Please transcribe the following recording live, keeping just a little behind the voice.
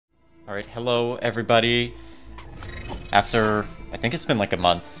Alright, hello everybody. After, I think it's been like a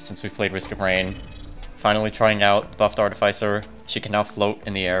month since we played Risk of Rain, finally trying out buffed Artificer. She can now float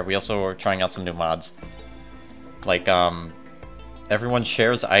in the air. We also are trying out some new mods. Like, everyone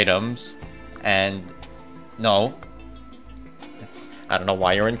shares items, and no. I don't know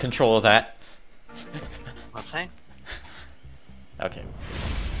why you're in control of that. Was I? Okay.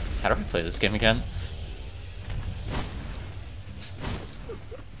 How do we play this game again?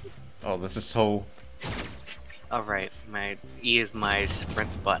 Oh, this is so... Alright, my E is my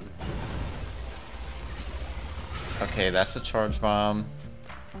sprint button. Okay, that's the charge bomb.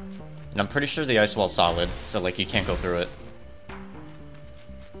 And I'm pretty sure the ice wall's solid, so like you can't go through it.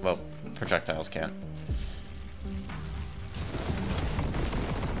 Well, projectiles can't.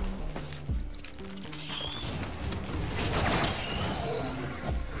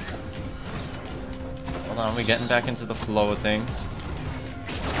 Hold on, we getting back into the flow of things.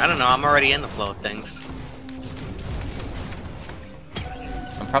 I don't know, I'm already in the flow of things.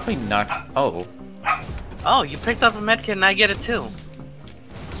 I'm probably not... Oh. Oh, you picked up a medkit and I get it too.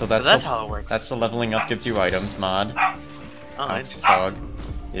 So that's how it works. That's the leveling up gives you items mod. Oh, Alex's dog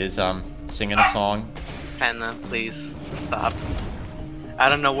is singing a song. Panda, please stop. I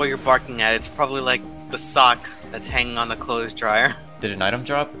don't know what you're barking at. It's probably like the sock that's hanging on the clothes dryer. Did an item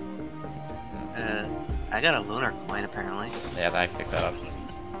drop? I got a lunar coin apparently. Yeah, I picked that up.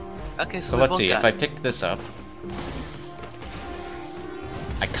 Okay, So let's see, if I pick this up...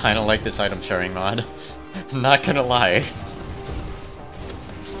 I kinda like this item sharing mod. Not gonna lie.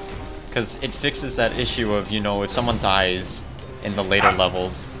 Because it fixes that issue of, you know, if someone dies in the later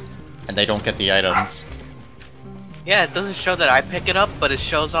levels and they don't get the items. Yeah, it doesn't show that I pick it up, but it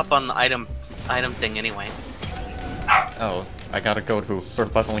shows up on the item thing anyway. Oh, I gotta go to for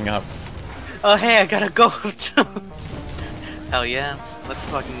leveling up. Oh hey, I gotta go too. Hell yeah, let's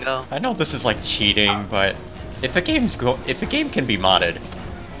fucking go. I know this is like cheating, but if a game can be modded,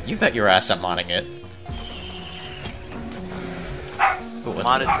 you bet your ass I'm modding it.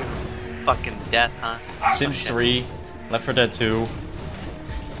 Modded to fucking death, huh? Sims 3, Left 4 Dead 2.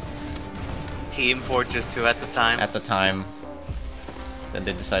 Team Fortress 2 at the time. At the time. Then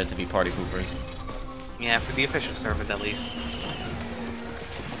they decided to be party poopers. Yeah, for the official servers at least.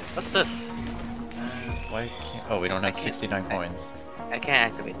 What's this? Why can't... Oh, we don't have 69 coins. I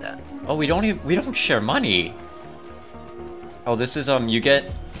can't activate that. Oh, we don't share money. Oh, this is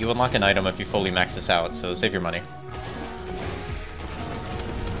you unlock an item if you fully max this out, so save your money.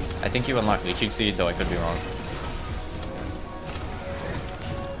 I think you unlock Leeching Seed, though I could be wrong.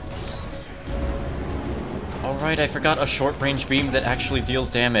 Alright, I forgot a short-range beam that actually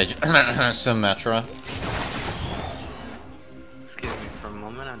deals damage. Symmetra. Excuse me for a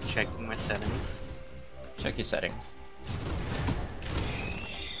moment, I'm checking my settings. Check your settings.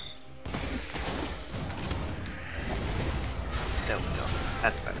 There we go.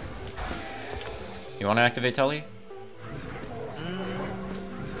 That's better. You want to activate Telly?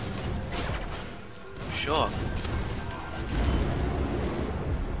 Sure.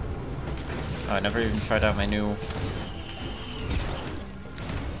 Oh, I never even tried out my new...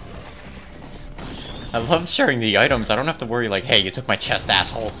 I love sharing the items. I don't have to worry like, hey, you took my chest,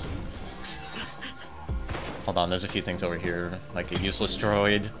 asshole. Hold on, there's a few things over here, like a useless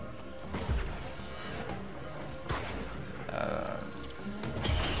droid.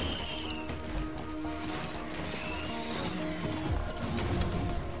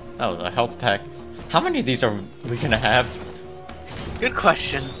 Oh, the health pack. How many of these are we gonna have? Good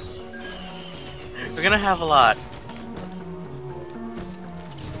question. We're gonna have a lot.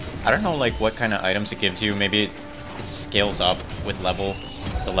 I don't know, like, what kind of items it gives you. Maybe it scales up with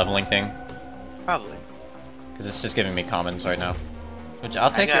the leveling thing. Probably. Because it's just giving me commons right now. Which,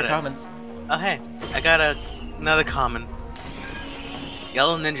 I'll take your commons. Oh hey, I got another common.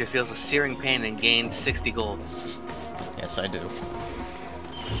 YellowNinja feels a searing pain and gains 60 gold. Yes, I do.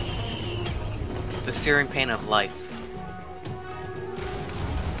 The searing pain of life.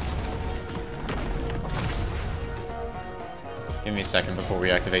 Give me a second before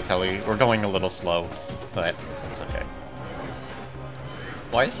we activate Telly. We're going a little slow, but it's okay.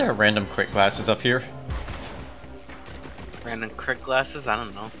 Why is there random crit glasses up here? Random crit glasses? I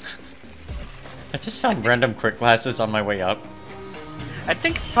don't know. I just found random crit glasses on my way up. I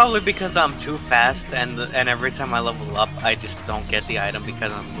think it's probably because I'm too fast, and every time I level up, I just don't get the item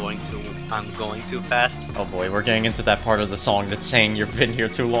because I'm going too fast. Oh boy, we're getting into that part of the song that's saying you've been here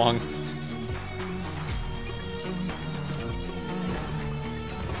too long.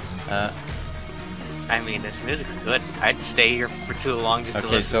 I mean, this music's good. I'd stay here for too long just to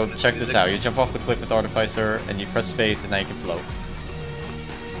listen to Okay, so check this out. You jump off the cliff with Artificer, and you press space, and now you can float.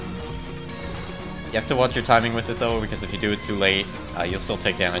 You have to watch your timing with it though, because if you do it too late, you'll still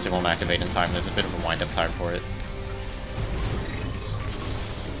take damage and won't activate in time. There's a bit of a wind-up time for it.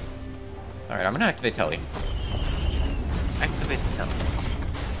 Alright, I'm gonna activate Telly. Activate the Telly.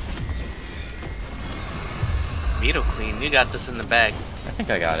 Beetle Queen, you got this in the bag. I think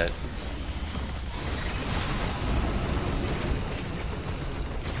I got it.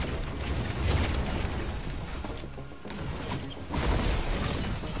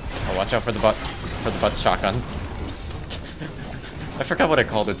 Oh, watch out for the butt shotgun. I forgot what I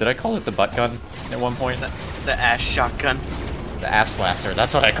called it. Did I call it the butt gun at one point? The ass shotgun. The ass blaster.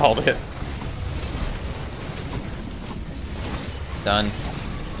 That's what I called it. Done.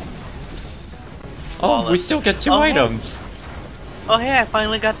 Flawless. Oh, we still get 2 items. Oh hey, I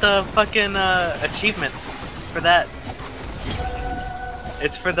finally got the fucking achievement for that.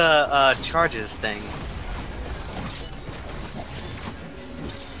 It's for the charges thing.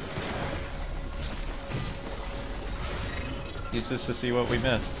 Use this to see what we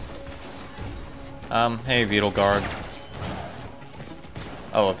missed. Hey, Beetle Guard.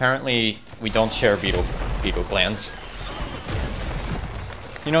 Oh, apparently we don't share beetle glands.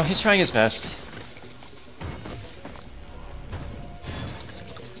 You know, he's trying his best.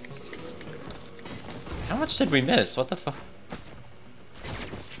 How much did we miss? What the fuck?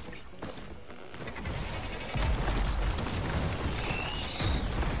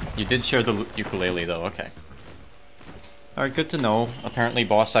 You did share the ukulele though, okay. Alright, good to know. Apparently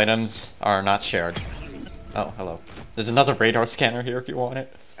boss items are not shared. Oh, hello. There's another radar scanner here if you want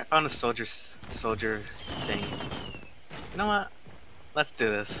it. I found a soldier thing. You know what? Let's do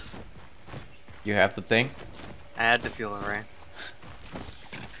this. You have the thing? I had the fuel array.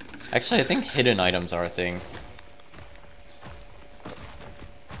 Actually, I think hidden items are a thing.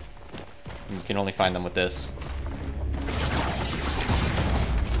 You can only find them with this.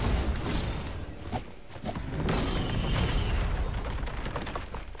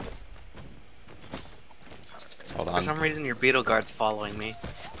 Hold on. For some reason, your beetle guard's following me.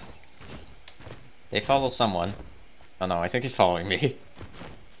 They follow someone. Oh no, I think he's following me.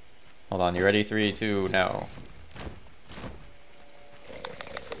 Hold on, you ready? 3, 2, now.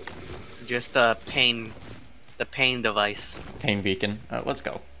 Just the pain device. Pain beacon. Let's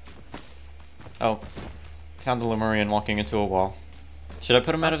go. Oh. Found the Lemurian walking into a wall. Should I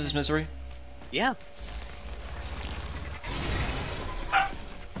put him out of his misery? Yeah.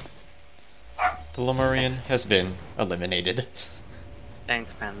 The Lemurian has been eliminated.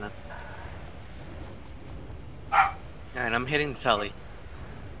 Thanks, Panda. Alright, I'm hitting the Telly.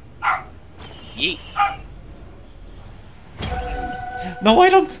 Yeet. No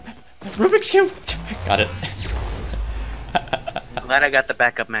item! Rubik's Cube! Got it. I'm glad I got the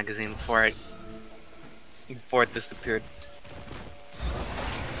backup magazine before it disappeared.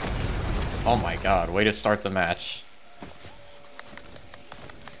 Oh my god, way to start the match.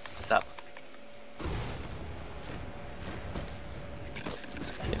 Sup.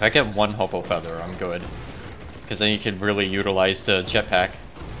 If I get 1 Hopo Feather, I'm good. Because then you can really utilize the jetpack.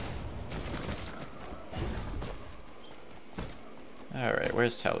 Alright,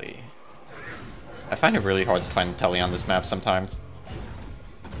 where's Telly? I find it really hard to find Telly on this map sometimes.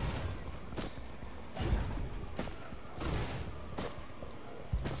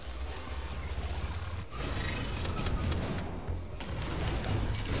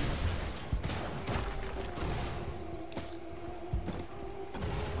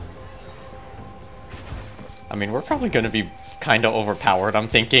 I mean, we're probably going to be kind of overpowered, I'm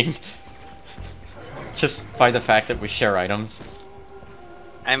thinking. Just by the fact that we share items.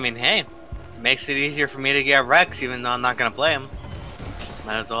 I mean, hey, makes it easier for me to get Rex, even though I'm not gonna play him.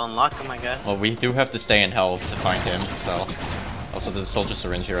 Might as well unlock him, I guess. Well, we do have to stay in hell to find him, so... Also, there's a soldier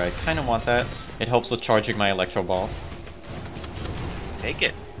syringe here. I kind of want that. It helps with charging my electro ball. Take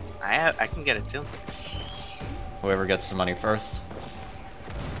it. I can get it too. Whoever gets the money first.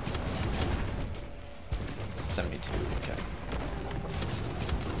 72, okay.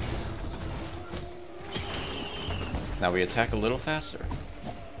 Now we attack a little faster.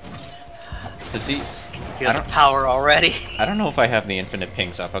 To see... Feel the power already. I don't know if I have the infinite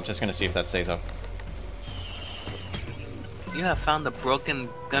pings up. I'm just gonna see if that stays up. You have found the broken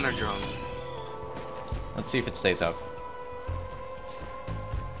gunner drone. Let's see if it stays up.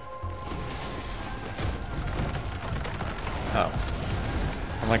 Oh.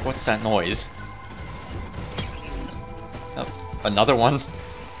 I'm like, what's that noise? Oh, another one?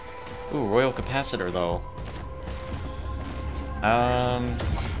 Ooh, Royal Capacitor, though.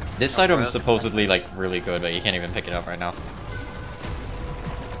 This item is supposedly, like, really good, but you can't even pick it up right now.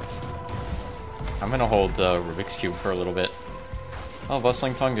 I'm gonna hold the Rubik's Cube for a little bit. Oh,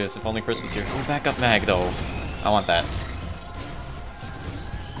 bustling fungus. If only Chris was here. Ooh, backup mag though. I want that.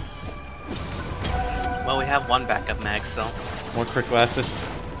 Well, we have one backup mag, so. More quick glasses.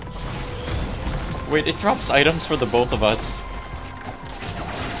 Wait, it drops items for the both of us.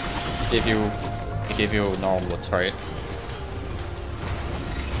 It gave you normal what's right.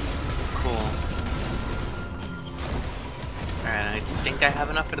 Cool. Alright, I think I have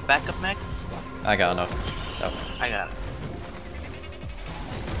enough for the backup mag. I got enough. Oh. I got it.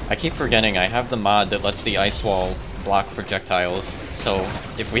 I keep forgetting I have the mod that lets the ice wall block projectiles, so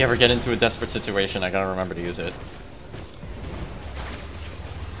if we ever get into a desperate situation, I gotta remember to use it.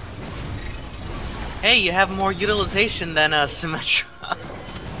 Hey, you have more utilization than Symmetra.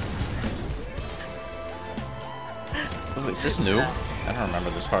 Oh, is this new? I don't remember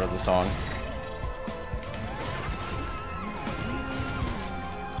this part of the song.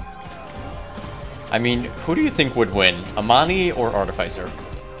 I mean, who do you think would win? Amani or Artificer?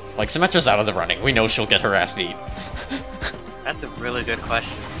 Like, Symmetra's out of the running. We know she'll get her ass beat. That's a really good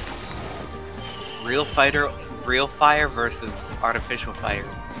question. Real fire versus artificial fire.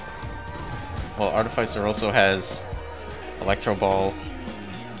 Well, Artificer also has Electro Ball,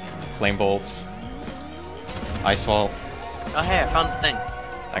 Flame Bolts, Ice Wall. Oh hey, I found the thing.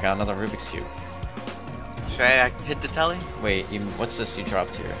 I got another Rubik's Cube. Should I hit the telly? Wait, what's this you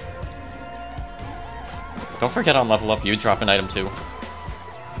dropped here? Don't forget on Level Up you drop an item too.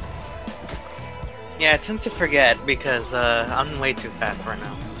 Yeah, I tend to forget because I'm way too fast right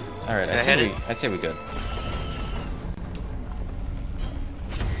now. Alright, I'd say we good.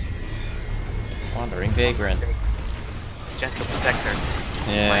 Wandering Vagrant. Gentle Protector.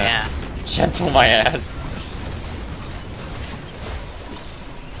 Yeah. My ass. Gentle my ass.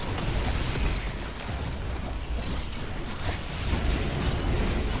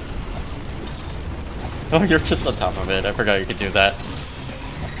 Oh, you're just on top of it. I forgot you could do that.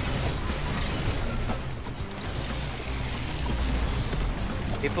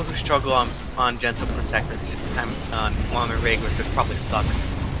 People who struggle on Gentle Protector, on Longer Vagrant, just probably suck.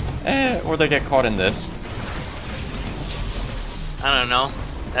 Or they get caught in this. I don't know.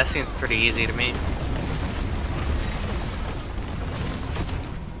 That seems pretty easy to me.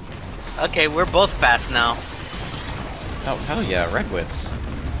 Okay, we're both fast now. Oh, hell yeah, Red Whips.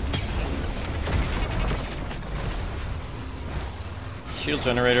 Shield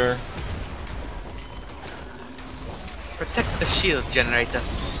generator. Protect the shield generator.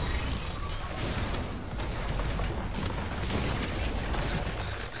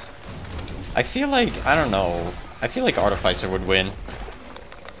 I feel like, I don't know, I feel like Artificer would win.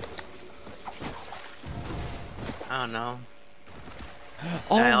 I don't know.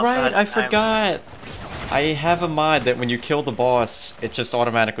 Oh right, I forgot! I have a mod that when you kill the boss, it just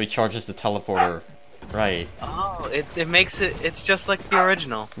automatically charges the teleporter. Right. Oh, it makes it, it's just like the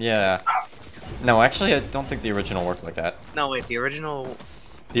original. Yeah. No, actually I don't think the original worked like that. No, wait, the original...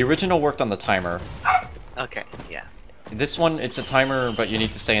 The original worked on the timer. Okay, yeah. This one, it's a timer, but you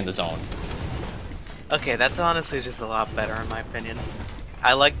need to stay in the zone. Okay, that's honestly just a lot better in my opinion.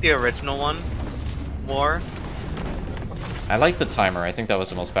 I like the original one more. I like the timer, I think that was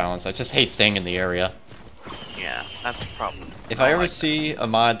the most balanced. I just hate staying in the area. Yeah, that's the problem. If I ever see a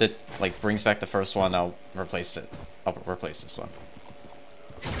mod that like brings back the first one, I'll replace it. I'll replace this one.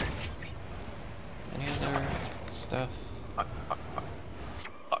 Any other stuff? Fuck, fuck, fuck,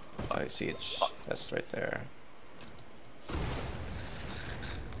 fuck, Oh, I see it just right there.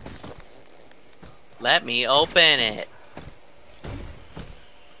 Let me open it.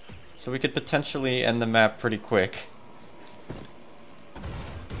 So we could potentially end the map pretty quick.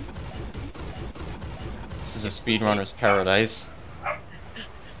 This is a speedrunner's paradise.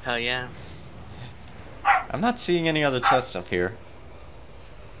 Hell yeah. I'm not seeing any other chests up here.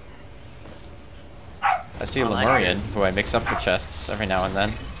 I see a All I Lemurian, hear is- who I mix up for chests every now and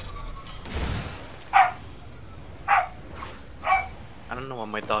then. I don't know what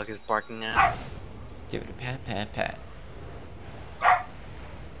my dog is barking at. Dude, pat, pat, pat.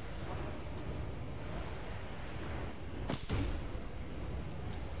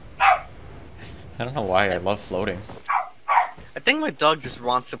 I don't know why I love floating. I think my dog just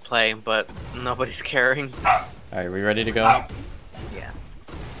wants to play, but nobody's caring. Alright, we ready to go? Yeah.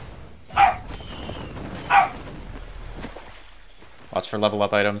 Watch for level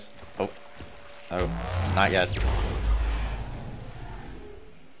up items. Oh. Oh, not yet.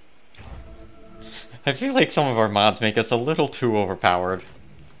 I feel like some of our mods make us a little too overpowered.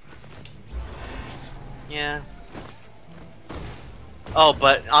 Yeah. Oh,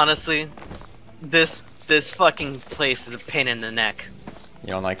 but honestly, this fucking place is a pain in the neck. You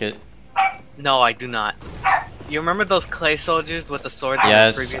don't like it? No, I do not. You remember those clay soldiers with the swords?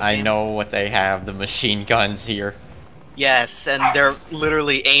 Yes, in the previous I game? know what they have. The machine guns here. Yes, and they're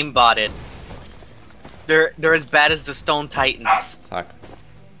literally aimbotted. They're as bad as the Stone Titans. Fuck.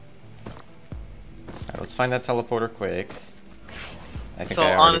 Alright, let's find that teleporter quick. I think So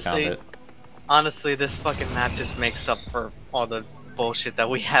I already found it. honestly, this fucking map just makes up for all the bullshit that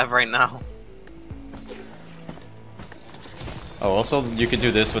we have right now. Oh, also, you could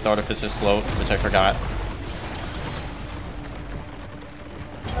do this with Artificer's Float, which I forgot.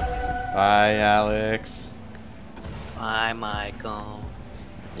 Bye, Alex. Bye, Michael.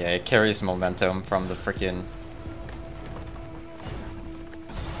 Yeah, it carries momentum from the frickin'...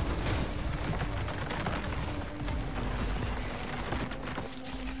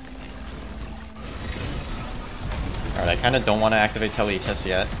 Alright, I kinda don't want to activate Tele-Chest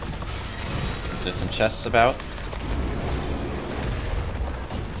yet. Because there's some chests about.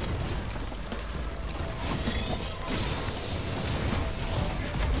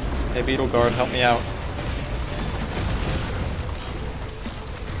 Hey, Beetle Guard, help me out.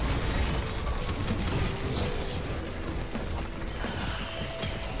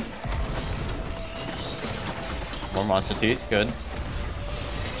 More Monster Teeth, good.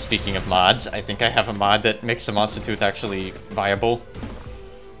 Speaking of mods, I think I have a mod that makes the Monster Tooth actually viable.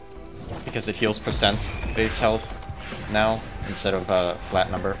 Because it heals percent base health now, instead of a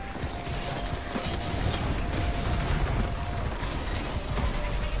flat number.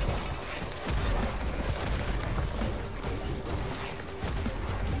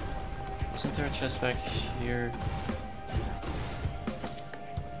 Isn't there a chest back here?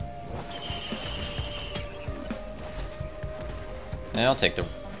 Yeah, I'll take the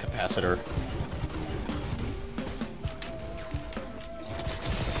capacitor.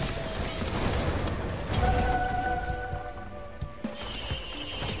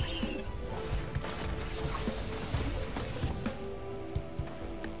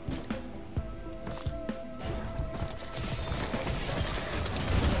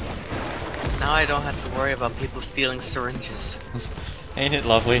 Now I don't have to worry about people stealing syringes. Ain't it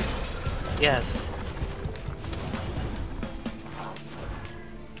lovely? Yes.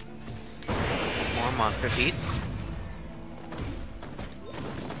 More monster teeth.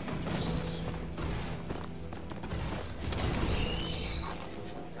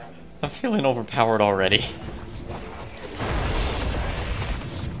 I'm feeling overpowered already.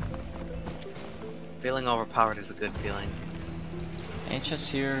 Feeling overpowered is a good feeling. Ain't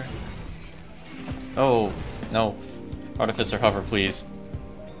just here. Oh, no. Artificer hover, please.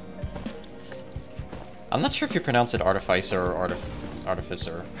 I'm not sure if you pronounce it Artificer or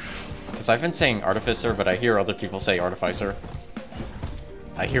Artificer. Because I've been saying Artificer, but I hear other people say Artificer.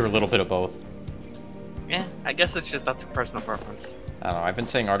 I hear a little bit of both. Yeah, I guess it's just up to personal preference. I don't know, I've been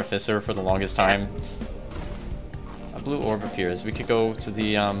saying Artificer for the longest time. A blue orb appears. We could go to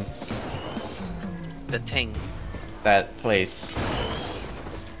the, The ting. that place.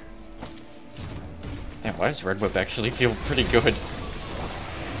 Damn, why does Red Whip actually feel pretty good?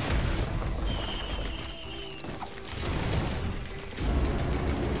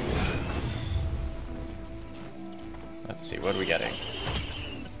 Let's see, what are we getting?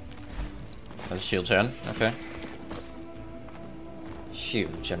 A shield gen, okay.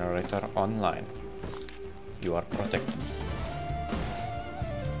 Shield generator online. You are protected.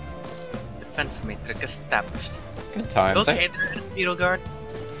 Defense matrix established. Good times. Okay there, Beetle Guard.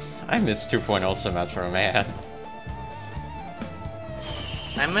 I miss 2.0 Symmetra, man.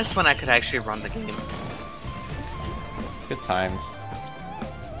 I miss when I could actually run the game. Good times.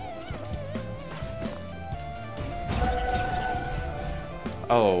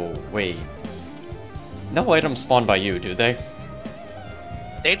 Oh, wait. No items spawn by you, do they?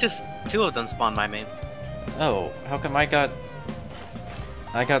 They just... 2 of them spawn by me. Oh, how come I got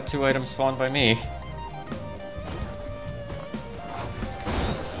 2 items spawned by me?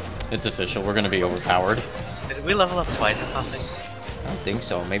 It's official, we're gonna be overpowered. Did we level up twice or something? I don't think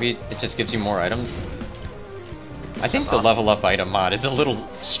so, maybe it just gives you more items? I think That's the awesome. level up item mod is a little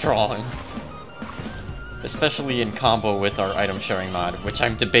strong. Especially in combo with our item sharing mod, which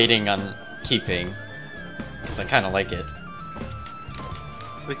I'm debating on keeping. Because I kinda like it.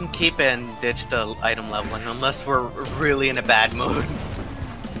 We can keep it and ditch the item leveling unless we're really in a bad mood.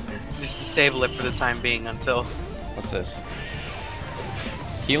 Just disable it for the time being until... What's this?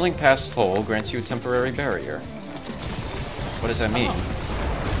 Healing past full grants you a temporary barrier. What does that mean?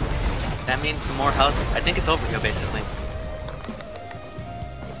 That means the more health... I think it's over here, basically.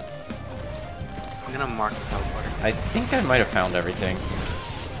 I'm gonna mark the teleporter. I think I might have found everything.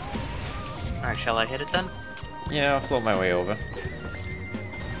 Alright, shall I hit it then? Yeah, I'll float my way over.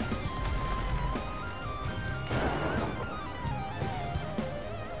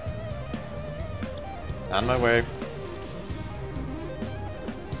 On my way.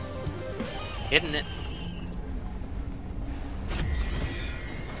 Hitting it.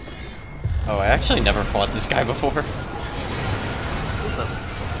 Oh, I actually never fought this guy before. What the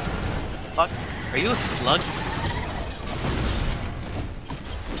fuck? Are you a slug?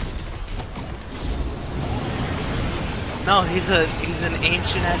 No, he's an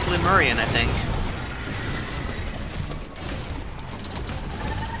ancient ass Lemurian, I think.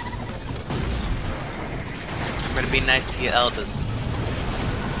 I'm gonna be nice to your elders.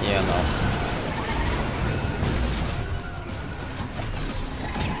 Yeah, no.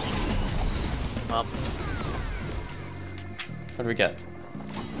 Well, What do we get?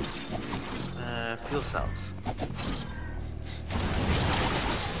 fuel cells.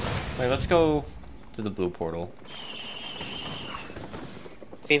 Wait, let's go to the blue portal.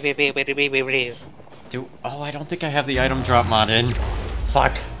 Oh, I don't think I have the item drop mod in.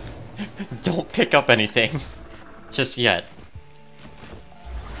 Fuck. Don't pick up anything. Just yet.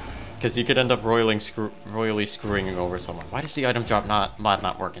 Because you could end up royally screwing over someone. Why does the item drop mod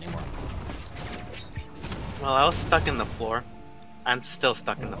not work anymore? Well, I was stuck in the floor. I'm still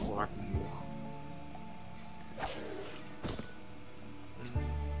stuck in the floor.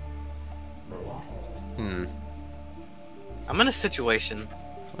 I'm in a situation.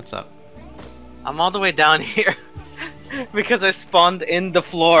 What's up? I'm all the way down here because I spawned in the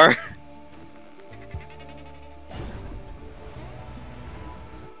floor.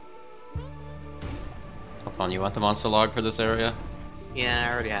 Hold on, you want the monster log for this area? Yeah,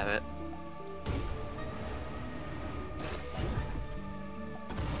 I already have it.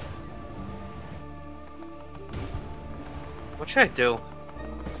 What should I do?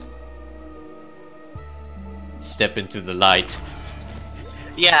 Step into the light.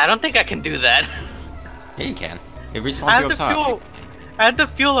 Yeah, I don't think I can do that. Yeah, you can. It respawns I you have up the top. fuel. I have the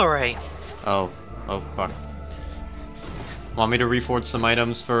fuel array. Oh, fuck. Want me to reforge some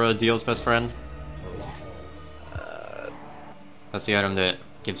items for Deal's best friend? That's the item that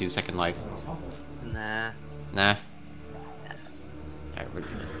gives you second life. Nah. Nah. Alright, we're good.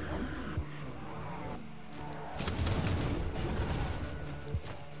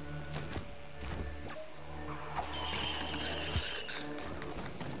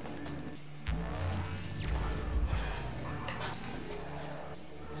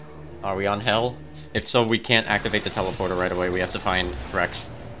 Are we on Hell? If so, we can't activate the teleporter right away. We have to find Rex.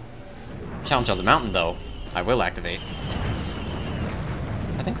 Challenge on the mountain, though, I will activate.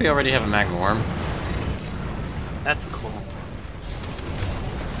 I think we already have a Magma Worm. That's cool.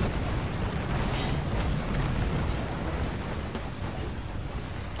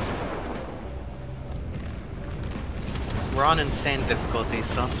 We're on insane difficulty,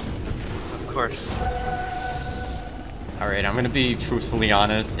 so of course. Alright, I'm gonna be truthfully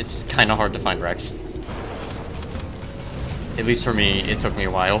honest. It's kinda hard to find Rex. At least for me, it took me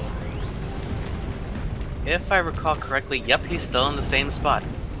a while. If I recall correctly, yep, he's still in the same spot.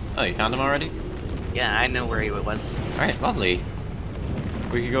 Oh, you found him already? Yeah, I know where he was. Alright, lovely.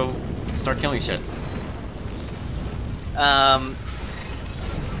 We could go start killing shit.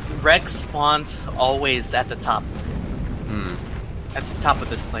 Rex spawns always at the top. Hmm. At the top of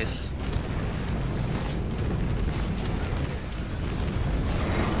this place.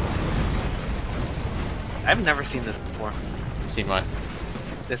 I've never seen this before. Seen what?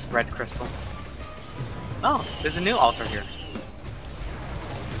 This red crystal. Oh, there's a new altar here.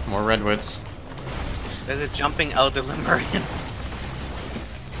 More redwoods. There's a jumping elder Lemurian.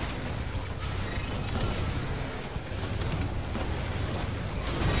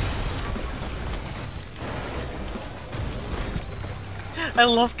 I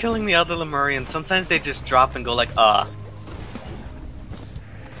love killing the elder Lemurians. Sometimes they just drop and go like, Okay,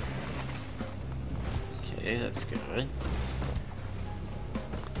 that's good.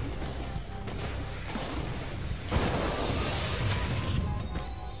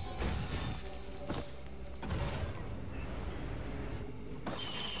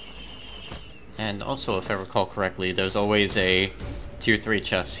 And also, if I recall correctly, there's always a tier 3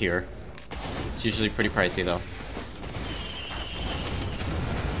 chest here. It's usually pretty pricey though.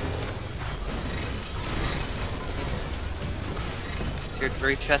 Tier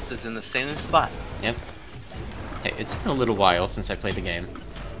 3 chest is in the same spot. Yep. Hey, it's been a little while since I played the game.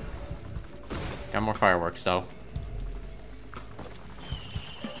 Got more fireworks though.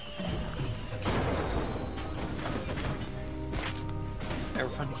 It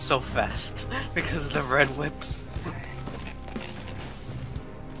runs so fast because of the red whips.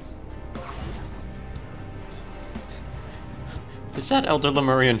 Is that Elder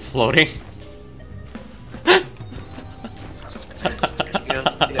Lemurian floating?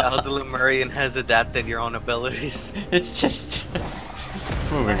 Yeah, how the Lemurian has adapted your own abilities. It's just...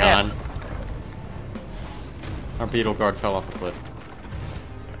 Moving Yeah. on. Our beetle guard fell off a cliff.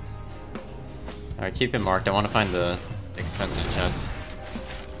 Alright, keep it marked. I want to find the expensive chest.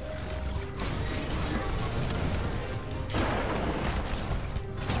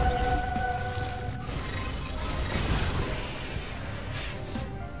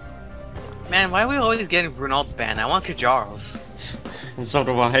 Man, why are we always getting Brunel's banned? I want Kajarl's. So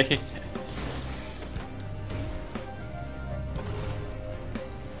do I.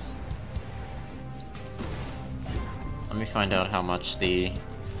 Let me find out how much the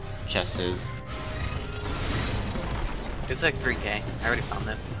chest is. It's like 3K. I already found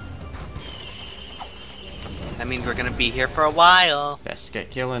it. That means we're gonna be here for a while. Best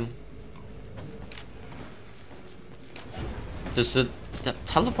get killing. Does the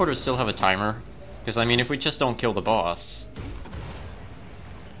teleporter still have a timer? Because I mean, if we just don't kill the boss,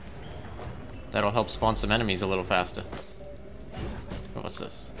 that'll help spawn some enemies a little faster. What's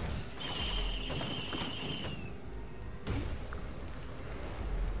this?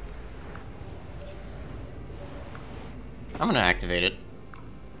 I'm gonna activate it.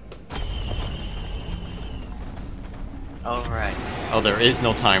 Alright. Oh, there is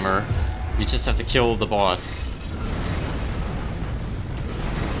no timer. You just have to kill the boss.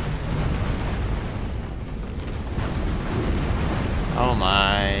 Oh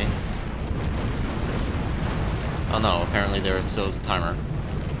my. Oh no, apparently there still is a timer.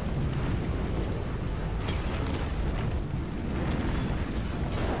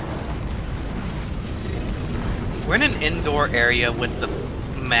 We're in an indoor area with the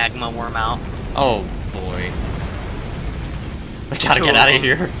magma worm out. Oh boy. I gotta get out of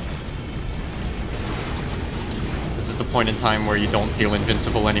here. This is the point in time where you don't feel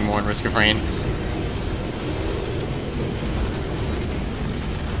invincible anymore in Risk of Rain.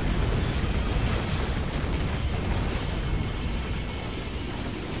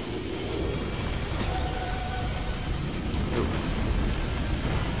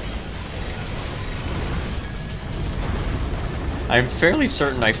 I'm fairly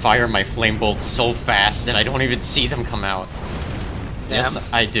certain I fire my flame bolts so fast that I don't even see them come out. Damn. Yes,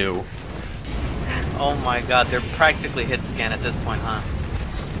 I do. Oh my god, they're practically hit scan at this point, huh?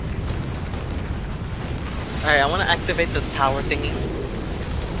 Alright, I want to activate the tower thingy.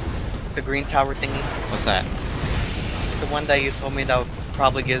 The green tower thingy. What's that? The one that you told me that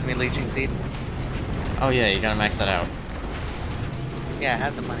probably gives me leeching seed. Oh yeah, you gotta max that out. Yeah, I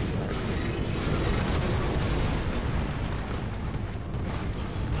have the money for it.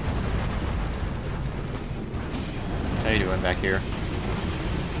 How you doing back here?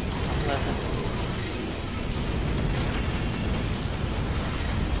 11.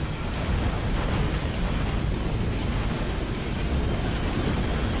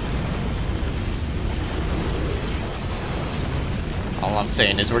 All I'm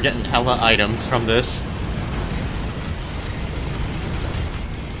saying is we're getting hella items from this.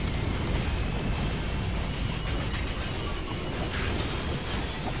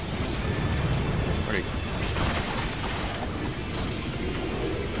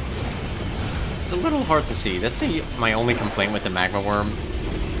 It's a little hard to see. That's my only complaint with the magma worm.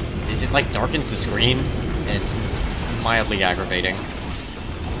 Is it like darkens the screen, and it's mildly aggravating.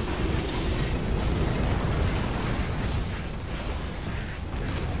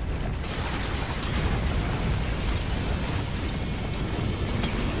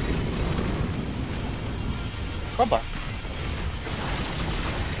 Crowbar.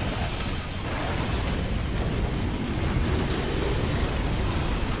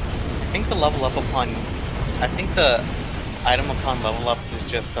 I think the level up upon... I think the item upon level ups is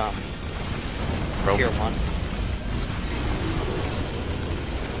just, Rope. tier 1s.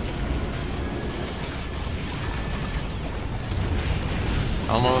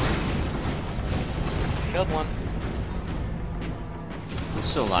 Almost. Killed one. I'm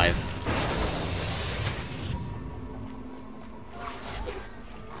still alive.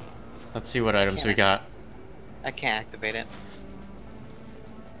 Let's see what items we got. I can't activate it.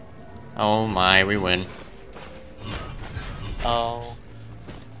 Oh my, we win. Oh.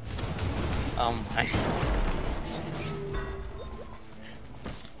 Oh my.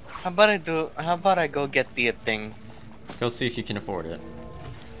 How about I go get the thing? Go see if you can afford it.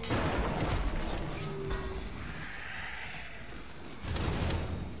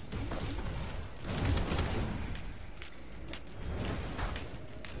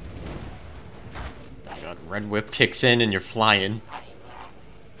 God, Red Whip kicks in and you're flying.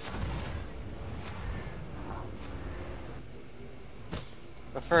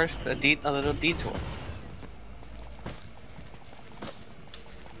 But first, a little detour.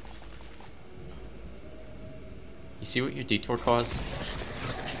 You see what your detour caused?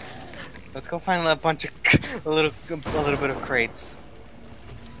 Let's go find a bunch of a little bit of crates.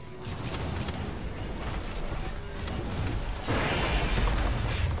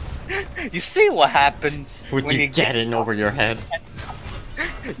 You see what happens when you get in over your head?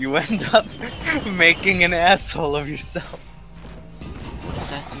 You end up making an asshole of yourself. What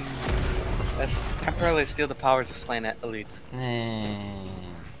does that do? That's temporarily steal the powers of slain elites.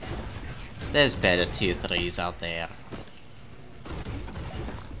 There's better tier 3s out there.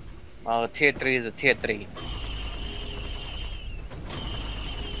 Oh, tier 3 is a tier 3.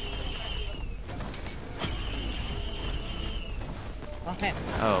 Okay.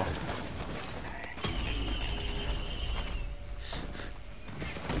 Oh.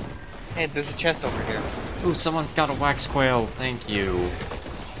 Hey, there's a chest over here. Ooh, someone got a wax quail. Thank you.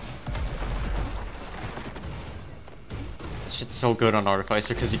 This shit's so good on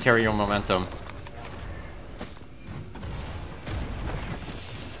Artificer because you carry your momentum.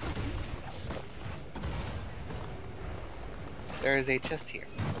 There is a chest here.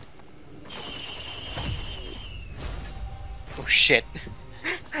 Oh shit.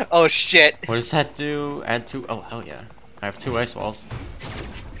 Oh shit. What does that do? Add 2. Oh, hell yeah. I have 2 ice walls.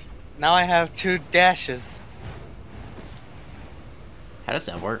 Now I have 2 dashes. How does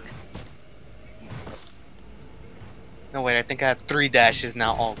that work? No wait, I think I have 3 dashes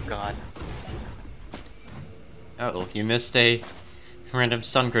now. Oh god. Uh-oh, you missed a random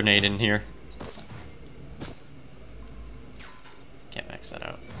stun grenade in here. Can't max that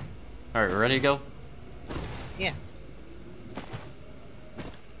out. Alright, we're ready to go? Yeah.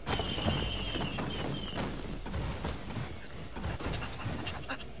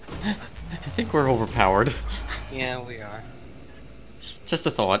 I think we're overpowered. Yeah, we are. Just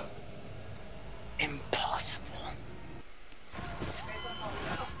a thought. Impossible.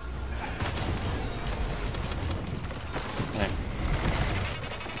 Okay.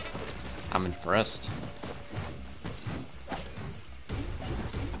 I'm impressed.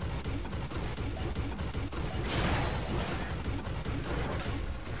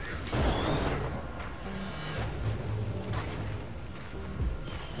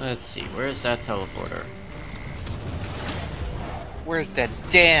 Let's see, where's that teleporter? Where's that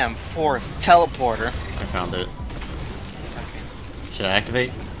damn 4th teleporter? I found it. Should I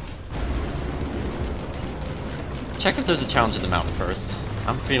activate? Check if there's a challenge in the mountain first.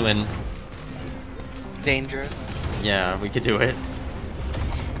 I'm feeling... dangerous. Yeah, we could do it.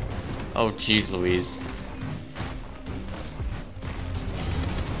 Oh, jeez Louise.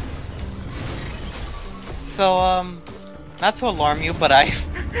 So, not to alarm you, but I...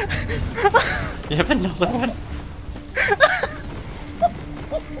 You have another one?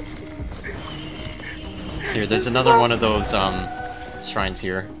 Here, there's another one of those, shrines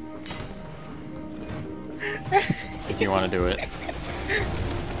here. If you want to do it.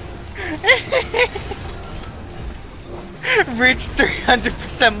 Reach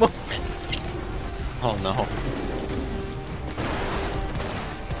 300% movement speed. Oh no.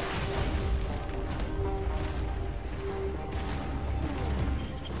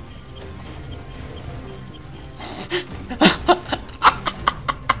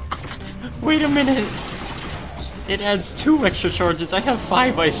 Wait a minute! It adds 2 extra charges. I have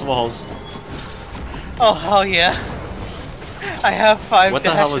 5 ice walls. Oh hell yeah! I have 5 What the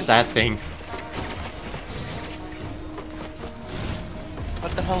dashes. hell is that thing?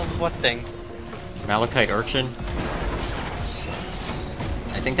 What the hell is what thing? Malachite Urchin?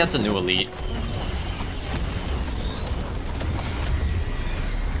 I think that's a new elite.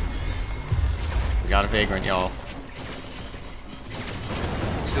 We got a vagrant, y'all.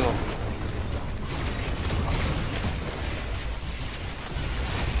 2 of them.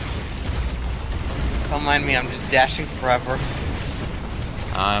 Don't mind me, I'm just dashing forever.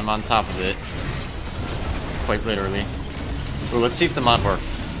 I'm on top of it. Quite literally. Ooh, let's see if the mod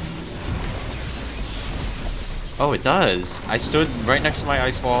works. Oh, it does! I stood right next to my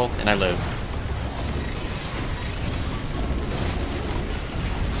ice wall, and I lived.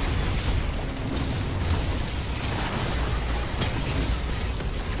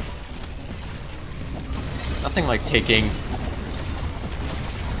 Nothing like taking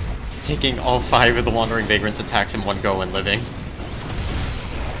all 5 of the Wandering Vagrant's attacks in one go and living.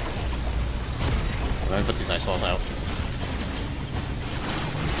 Let me put these ice walls out.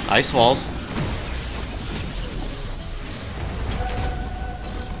 Ice walls.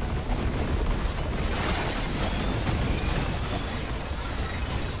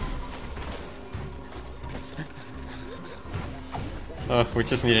 We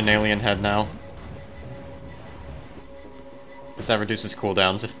just need an alien head now. Because that reduces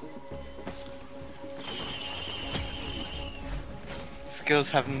cooldowns.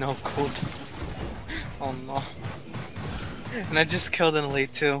 skills have no cooldown. Oh no. And I just killed an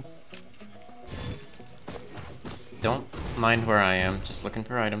elite too. Don't mind where I am, just looking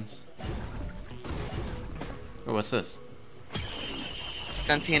for items. Oh, what's this?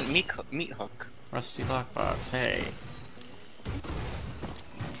 Sentient meat hook. Rusty lockbox, hey.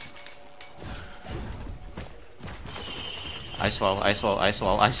 Ice wall, ice wall, ice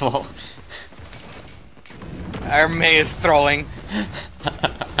wall, ice wall. Our May is throwing.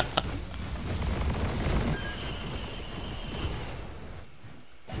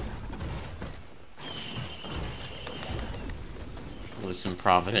 Listen,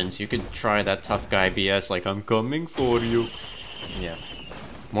 Providence, you could try that tough guy BS like, I'm coming for you. Yeah.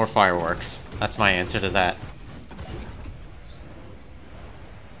 More fireworks. That's my answer to that.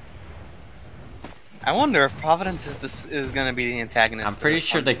 I wonder if Providence is gonna be the antagonist. I'm pretty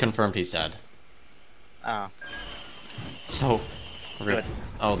sure they confirmed he's dead. Oh. So, Good.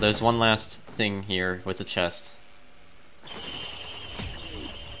 oh, there's one last thing here with the chest.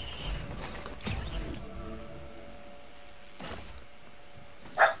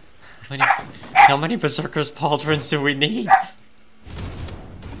 How many Berserker's Pauldrons do we need?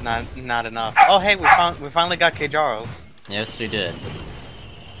 Not enough. Oh hey, we finally got Kjaros. Yes, we did.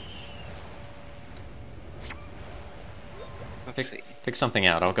 Let's see. Pick something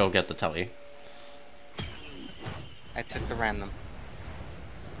out. I'll go get the telly. I took the random.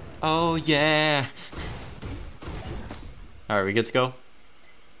 Oh yeah. All right, we good to go?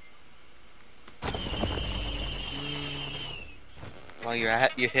 Well,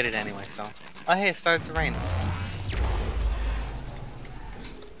 you hit it anyway, so. Oh hey, it started to rain.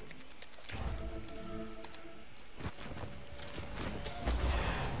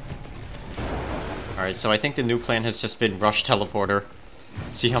 Alright, so I think the new plan has just been rush teleporter.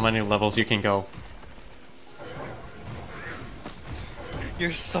 See how many levels you can go.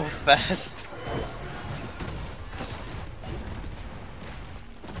 You're so fast.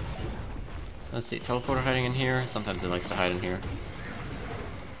 Let's see, teleporter hiding in here. Sometimes it likes to hide in here.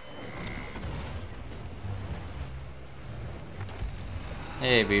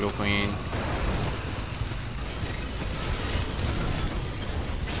 Hey, Beetle Queen.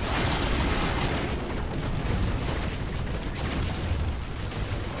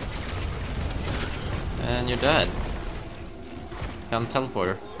 And you're dead. Come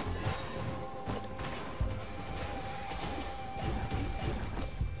teleporter.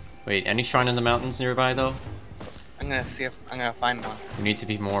 Wait, any shrine in the mountains nearby though? I'm gonna see if I'm gonna find one. You need to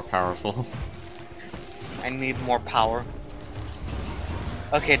be more powerful. I need more power.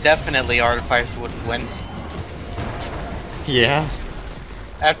 Okay, definitely Artificer would win. Yeah.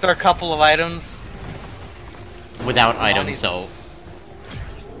 After a couple of items. Without items Imani's- though.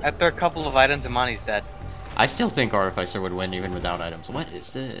 After a couple of items, Imani's dead. I still think Artificer would win even without items. What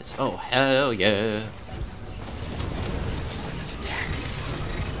is this? Oh, hell yeah. Explosive attacks.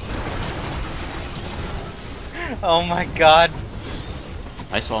 Oh my god.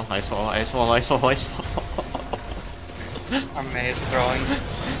 Ice wall, ice wall, ice wall, ice wall, ice wall. Our May is throwing.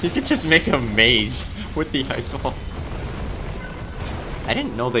 You could just make a maze with the ice wall. I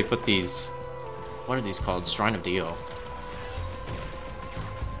didn't know they put these... What are these called? Shrine of Dio.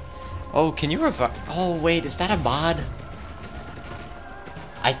 Oh, can you revive... Oh, wait, is that a mod?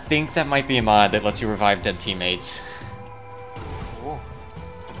 I think that might be a mod that lets you revive dead teammates. Ooh.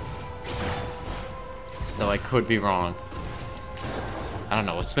 Though I could be wrong. I don't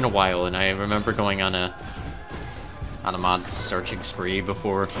know, it's been a while, and I remember going on a mod searching spree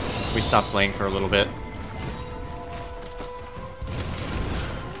before we stopped playing for a little bit.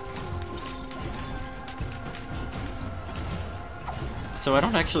 So I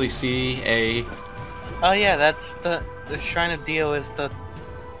don't actually see a... Oh yeah, that's the Shrine of Dio is the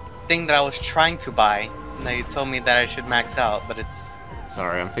thing that I was trying to buy. Now you told me that I should max out, but it's...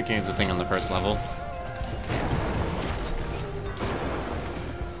 Sorry, I'm thinking of the thing on the first level.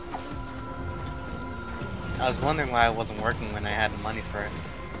 I was wondering why it wasn't working when I had the money for it.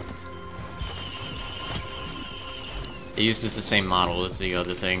 It uses the same model as the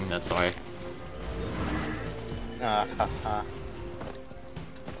other thing, that's why. Haha.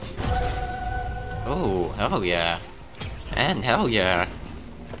 Oh, hell yeah. And hell yeah.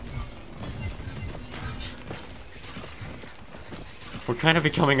 We're kind of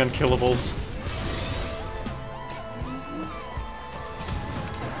becoming unkillables.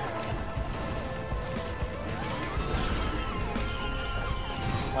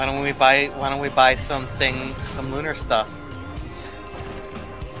 Why don't we buy some lunar stuff?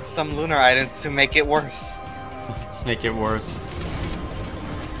 Some lunar items to make it worse. Let's make it worse.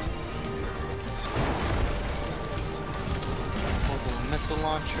 missile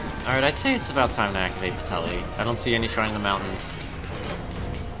launcher. Alright, I'd say it's about time to activate the telly. I don't see any shrine in the mountains.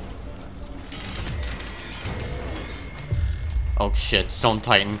 Oh shit, Stone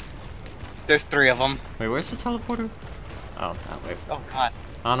Titan. There's 3 of them. Wait, where's the teleporter? Oh, that way. Oh god.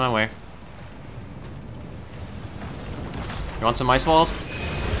 On my way. You want some ice walls?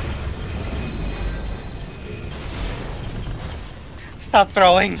 Stop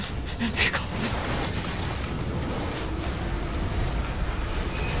throwing!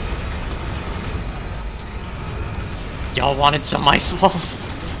 Y'all wanted some ice walls?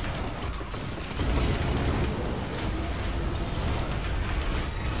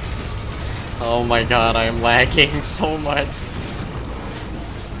 Oh my god, I am lagging so much.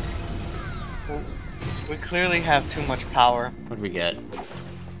 We clearly have too much power. What do we get?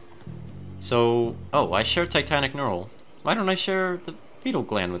 So, oh, I share Titanic Neural. Why don't I share the beetle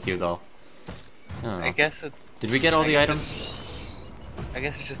gland with you, though? I don't know. I guess it... Did we get all the items? I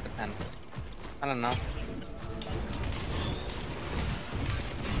guess it just depends. I don't know.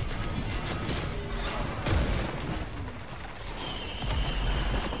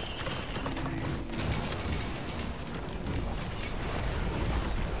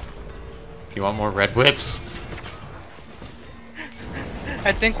 You want more red whips?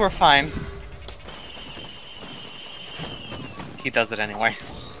 I think we're fine. He does it anyway.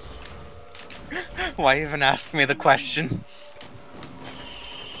 Why even ask me the question?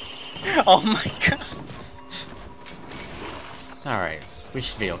 Oh my god. Alright, we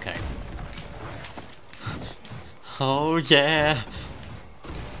should be okay. Oh yeah!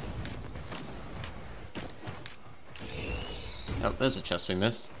 Oh, there's a chest we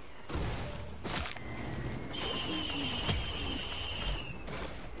missed.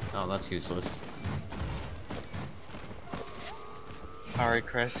 Oh, that's useless. Sorry,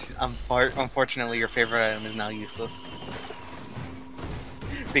 Chris. Unfortunately, your favorite item is now useless.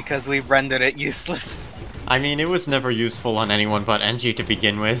 Because we rendered it useless. I mean, it was never useful on anyone but NG to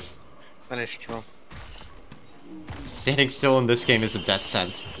begin with. That is true. Standing still in this game is a death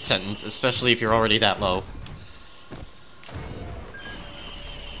sentence, especially if you're already that low.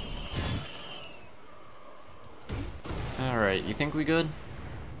 Alright, you think we good?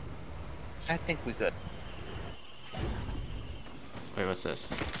 I think we could. Wait, what's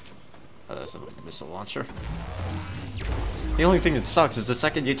this? Oh, that's a missile launcher. The only thing that sucks is the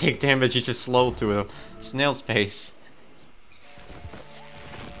second you take damage, you just slow to a snail's pace.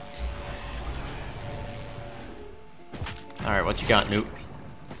 Alright, what you got, Newt?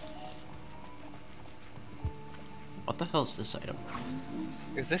 What the hell is this item?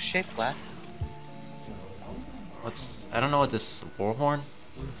 Is this shaped glass? What's... I don't know what this... Warhorn?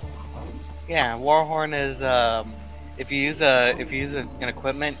 Yeah, Warhorn is if you use an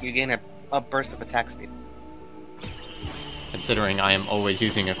equipment, you gain a burst of attack speed. Considering I am always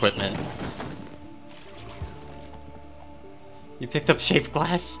using equipment. You picked up shaped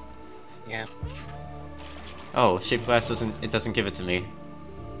glass? Yeah. Oh, shaped glass doesn't give it to me.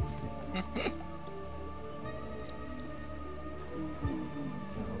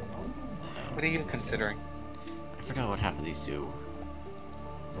 What are you considering? I forgot what half of these do.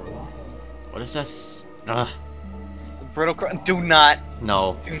 What is this? Ugh. Do not.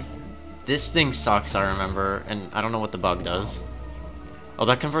 No. This thing sucks, I remember, and I don't know what the bug does. Oh,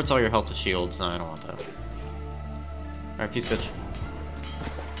 that converts all your health to shields. No, I don't want that. Alright, peace, bitch.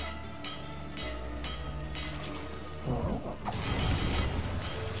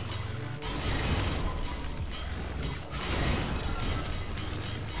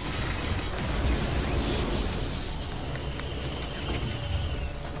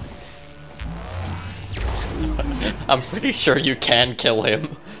 I'm pretty sure you can kill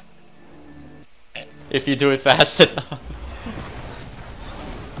him. If you do it fast enough.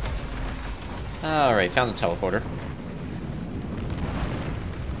 Alright, found the teleporter.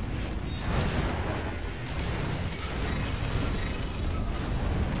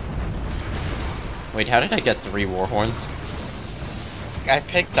 Wait, how did I get 3 Warhorns? I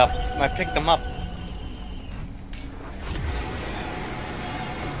picked them up.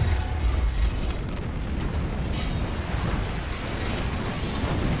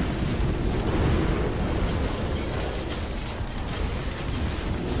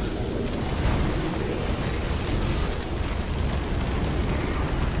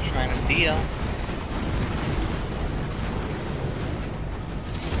 Trying to deal.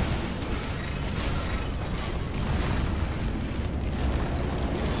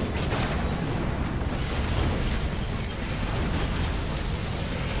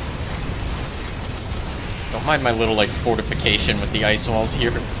 Don't mind my little, like, fortification with the ice walls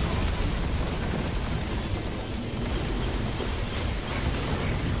here.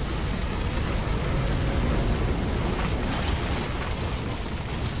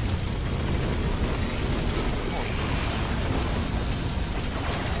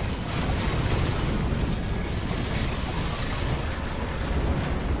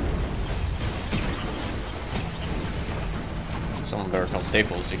 Someone better call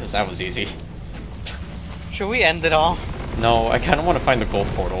Staples because that was easy. Should we end it all? No, I kind of want to find the gold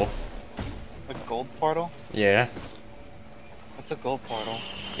portal. A gold portal? Yeah. What's a gold portal?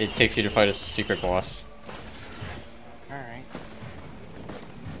 It takes you to fight a secret boss. Alright.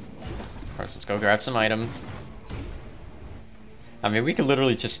 Of course, let's go grab some items. I mean, we could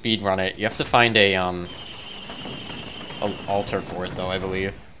literally just speed run it. You have to find a altar for it, though, I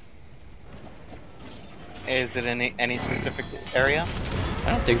believe. Is it in any specific area?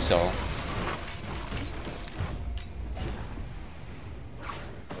 I don't think so.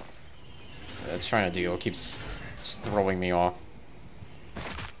 It's trying to deal. It keeps throwing me off.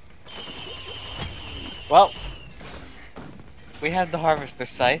 Well, we had the harvester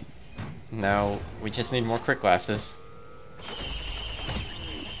scythe. Now, we just need more quick glasses.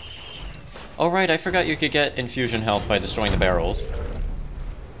 Oh right, I forgot you could get infusion health by destroying the barrels.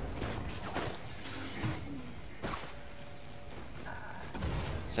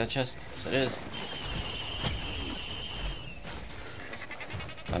 Is that just... Yes, it is.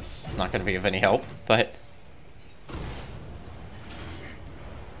 That's not gonna be of any help, but...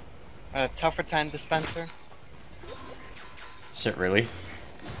 A tougher time dispenser. Shit, really?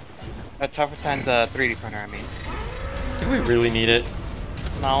 A tougher time's a 3D printer, I mean. Do we really need it?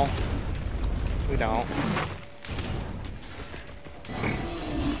 No. We don't.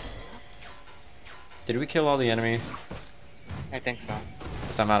 Did we kill all the enemies? I think so.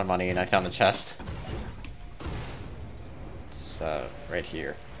 Because I'm out of money and I found a chest. It's, right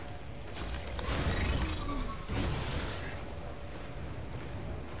here.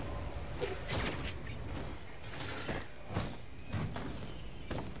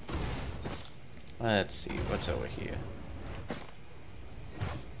 Let's see, what's over here?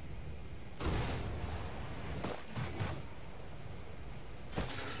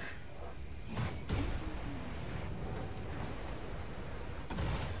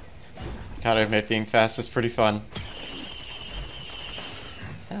 Gotta admit, being fast is pretty fun.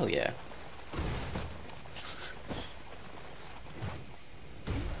 Hell yeah.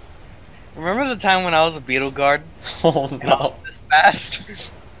 Remember the time when I was a beetle guard? Oh And I no. was this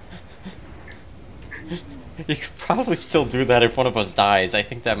fast? You could probably still do that if one of us dies. I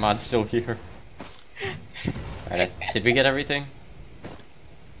think that mod's still here. Alright, did we get everything?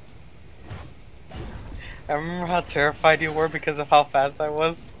 I remember how terrified you were because of how fast I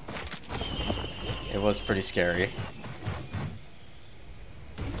was. It was pretty scary.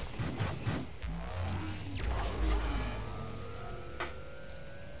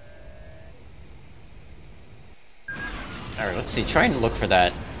 Alright, let's see. Try and look for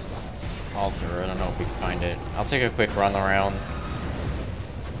that altar. I don't know if we can find it. I'll take a quick run around.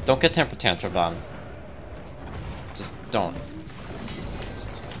 Don't get temper tantrum on. Just don't.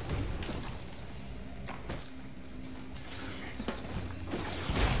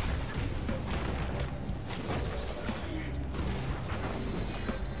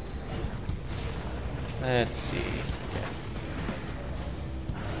 Let's see.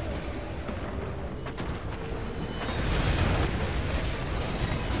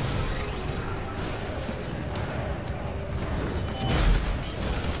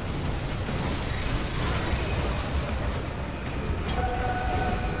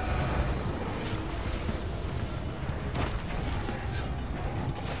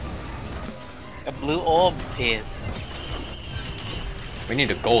 A blue orb appears. We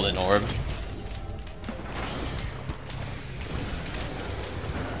need a golden orb.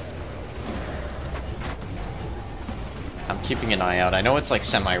 I'm keeping an eye out. I know it's like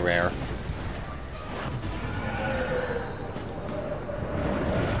semi-rare.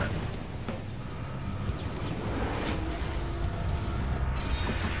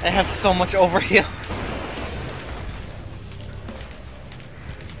 I have so much overheal.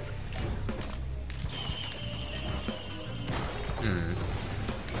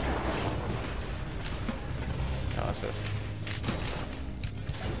 Oh, what's this?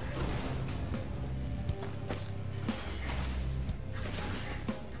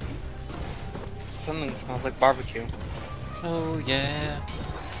 Something smells like barbecue. Oh, yeah.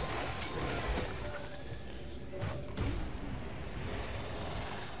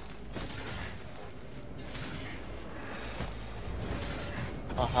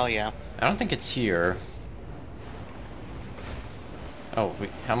 Oh, hell yeah. I don't think it's here. Oh,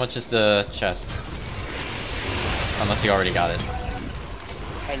 wait, how much is the chest? Unless you already got it.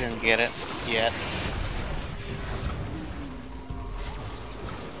 I didn't get it yet.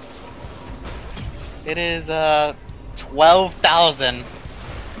 It is, 12,000.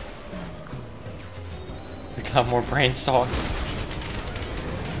 We got more brain stalks.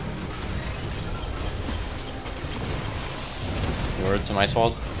 You ordered some ice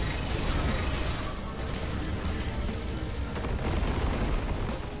walls?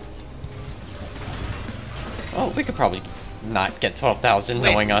 Oh, we could probably not get 12,000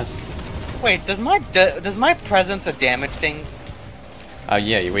 knowing us. Wait, does my presence damage things?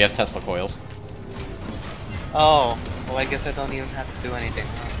 Yeah, we have Tesla coils. Oh, well, I guess I don't even have to do anything.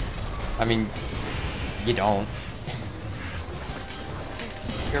 I mean, you don't.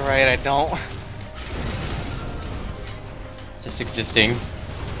 You're right, I don't. Just existing.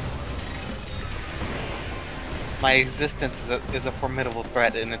 My existence is a formidable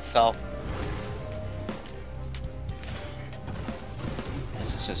threat in itself.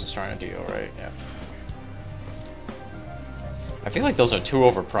 This is just trying to deal, right? Yeah. I feel like those are too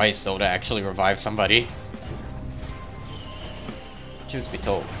overpriced, though, to actually revive somebody. Truth be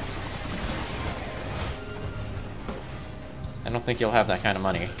told. I don't think you'll have that kind of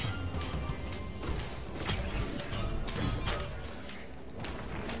money.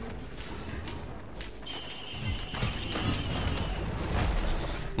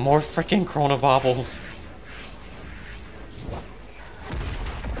 More freaking Chrono Bobbles.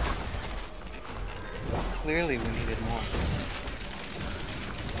 Clearly we needed more.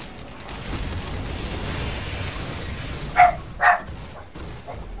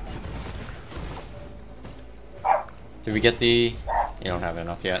 Did we get the... You don't have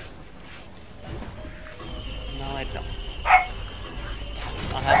enough yet. No, I don't.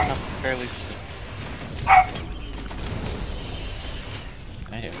 I'll have enough fairly soon.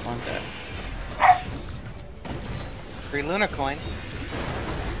 I didn't want that. Free lunar coin.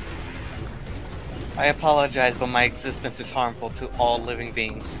 I apologize, but my existence is harmful to all living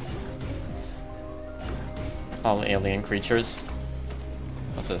beings. All alien creatures.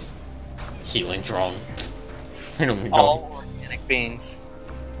 What's this? Healing drone. We don't need All organic beings.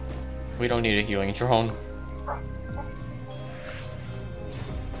 We don't need a healing drone.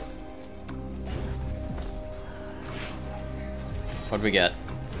 What'd we get?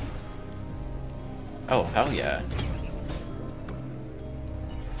 Oh, hell yeah.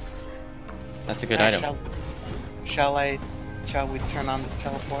 That's a good item. Shall we turn on the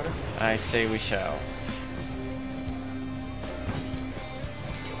teleporter? I say we shall.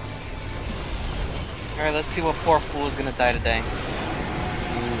 Alright, let's see what poor fool is gonna die today.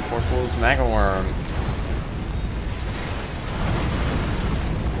 Poor fool's Mega Worm.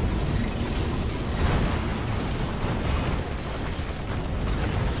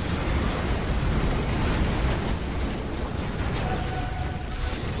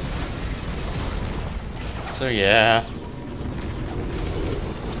 So yeah.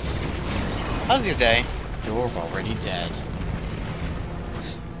 How's your day? You're already dead.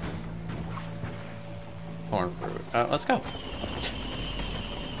 Horn fruit. Let's go.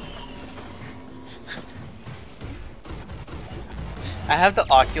 I have the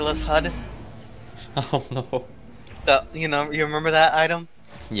Oculus HUD. Oh no. You remember that item?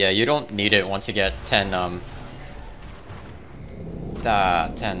 Yeah, you don't need it once you get 10, 10,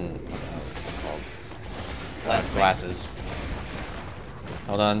 what's it called? Glasses.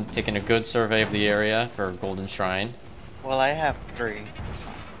 Hold on, taking a good survey of the area for Golden Shrine. Well, I have 3. So.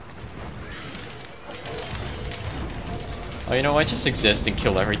 Oh, you know what? Just exist and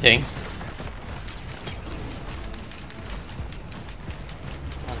kill everything.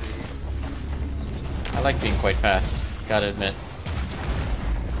 I like being quite fast, gotta admit.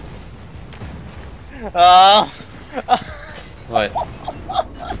 What?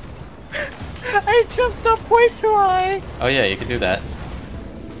 I jumped up way too high! Oh yeah, you can do that.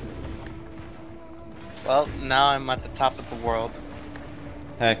 Well, now I'm at the top of the world.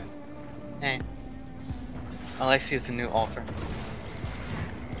 Hey. Hey. All I see is a new altar.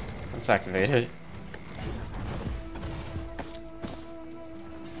 Let's activate it.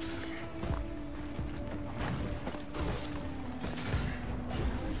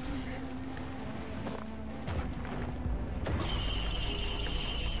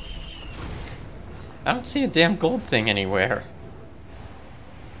 I don't see a damn gold thing anywhere.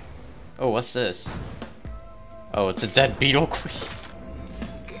 Oh, what's this? Oh, it's a dead beetle queen.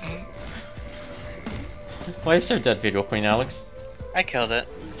 Why is there a dead beetle queen, Alex? I killed it.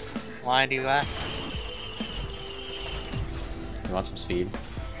 Why do you ask? You want some speed?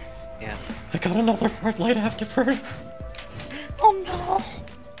 Yes. I got another hard light afterburn. Oh no!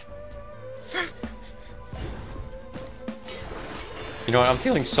 You know what, I'm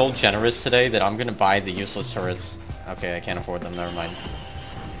feeling so generous today that I'm gonna buy the useless turrets. Okay, I can't afford them, never mind.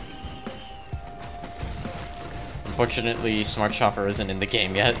 Unfortunately, Smart Shopper isn't in the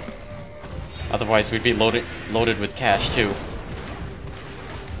game yet. Otherwise, we'd be loaded with cash, too.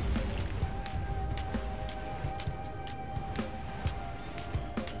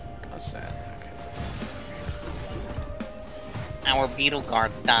 beetle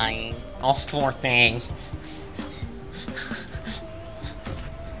guard's dying. Oh, poor thing.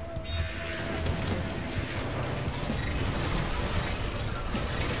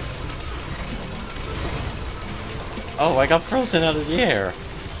 Oh, I got frozen out of the air.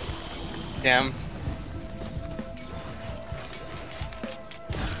 Damn.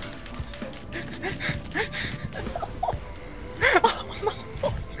 Oh no!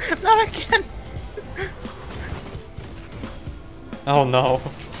 Not again! Oh no.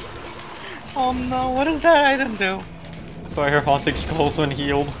 Oh no, what does that item do? Fire haunting skulls when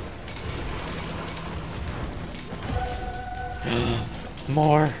healed.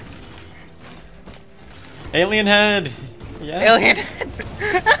 More. Alien head! Yeah. Alien!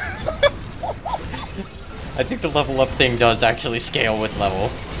 I think the level up thing does actually scale with level.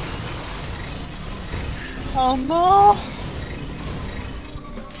 Oh no!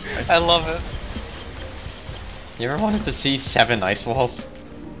 I love You ever wanted to see 7 ice walls?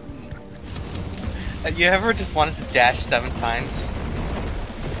 it. You ever just wanted to dash 7 times?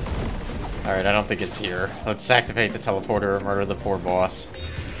 Alright, I don't think it's here. Let's activate the teleporter and murder the poor boss.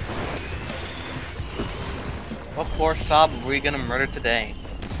 What poor sob are we gonna murder today?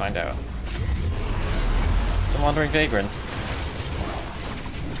 Let's find out. Some wandering vagrants.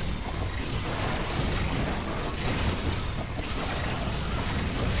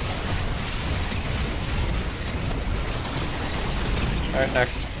 Alright,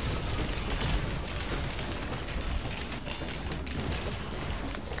 next.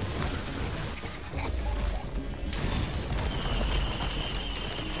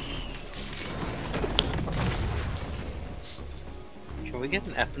 Can we get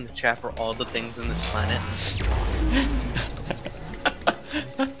an F in the chat for all the things in this planet?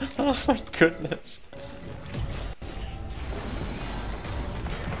 Oh my goodness.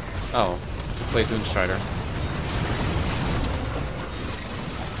 Oh, it's a Platoon Strider.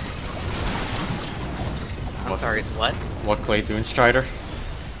 I'm sorry, it's what? What Platoon Strider?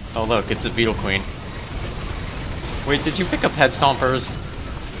 Oh look, it's a Beetle Queen. Wait, did you pick up Head Stompers?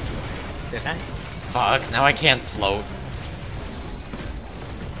 Did I? Fuck, now I can't float.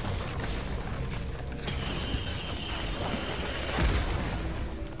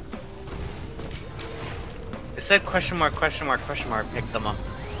 It said question mark, pick them up.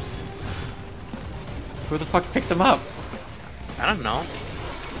 Who the fuck picked them up? I don't know.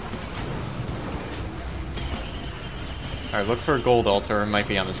 Alright, look for a gold altar, it might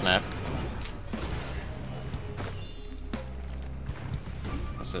be on this map.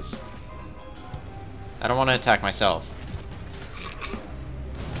 What's this? I don't want to attack myself.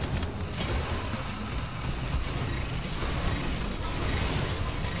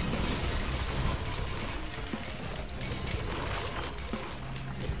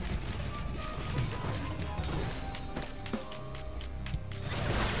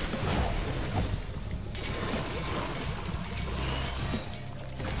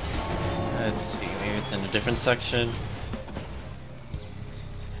 Let's see, maybe it's in a different section.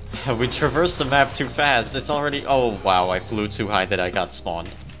 We traversed the map too fast. It's already... Oh, wow, I flew too high that I got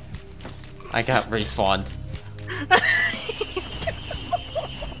spawned. I got respawned.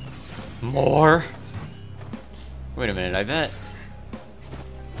 More? Wait a minute, I bet.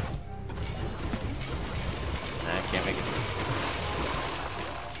 Nah, I can't make it through.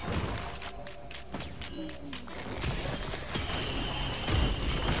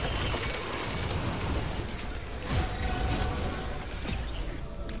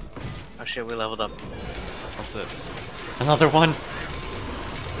 Oh shit, we leveled up. What's this? Another one?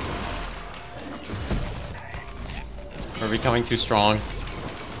 We're becoming too strong.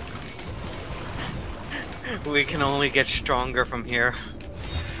 We can only get stronger from here.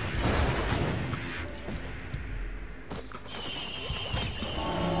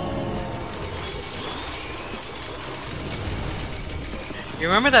 You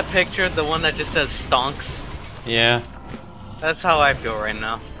remember that picture, the one that just says stonks? Yeah. That's how I feel right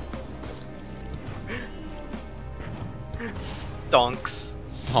now. Stonks.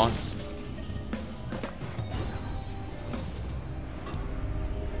 Stonks.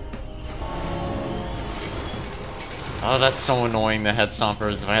 Oh, that's so annoying, the head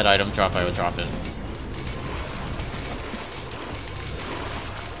stompers. If I had item drop, I would drop it.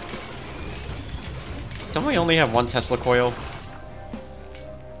 Don't we only have one Tesla coil?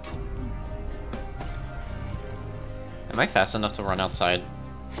 Am I fast enough to run outside?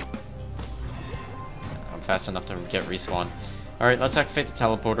 I'm fast enough to get respawn. Alright, let's activate the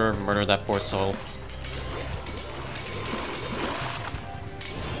teleporter and murder that poor soul.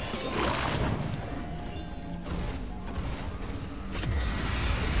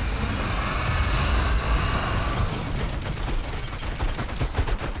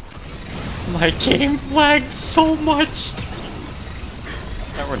 My game lagged so much!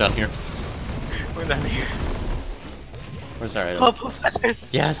 Alright, we're done here. We're done here. Where's our items? Purple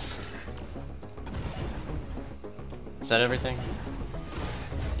feathers! Yes! Is that everything?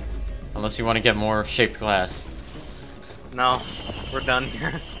 Unless you want to get more shaped glass. No, we're done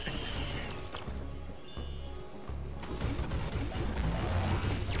here.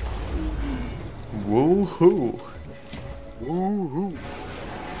 Woohoo! Woohoo!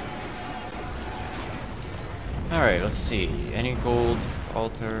 Alright, let's see. Any gold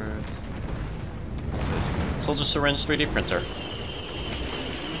altars? What's this? Soldier Syringe 3D printer.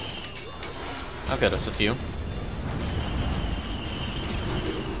 I'll get us a few.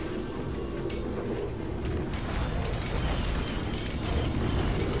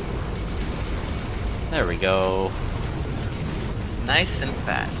 There we go. Nice and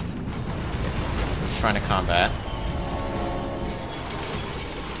fast. Trying to combat.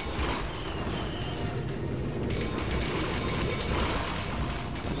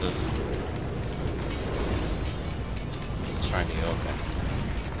 What's this? Trying to go, okay.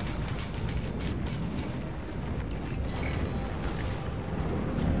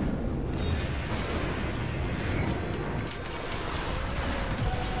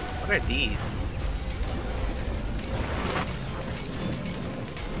 What are these?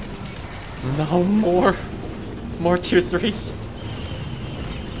 No more! More tier 3s!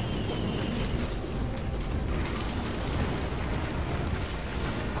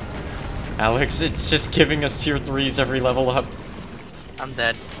 Alex, it's just giving us tier 3s every level up. I'm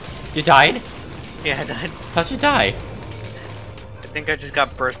dead. You died? Yeah, I died. How'd you die? I think I just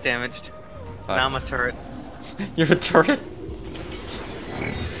got burst damaged. Fuck. Now I'm a turret. You're a turret?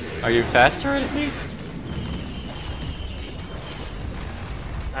 Are you fast turret at least?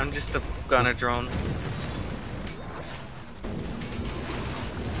 I'm just a gunner drone.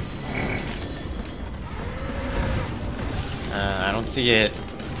 I don't see it.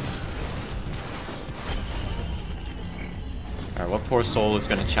 Alright, what poor soul is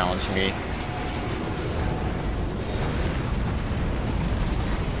gonna challenge me?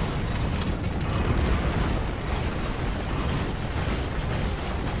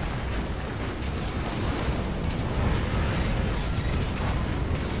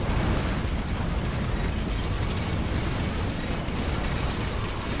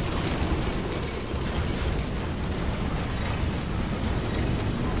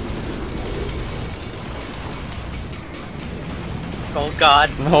 Oh god,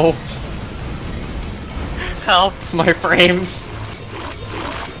 No! help! My frames!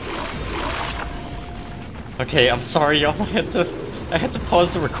 Okay, I'm sorry y'all, I had to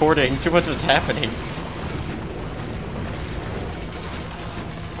pause the recording, too much was happening.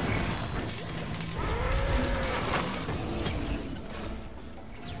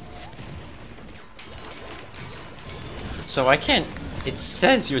 So I can't, it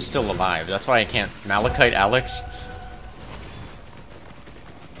says you're still alive, that's why I can't Malachite Alex.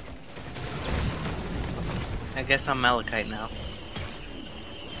 I guess I'm Malachite now.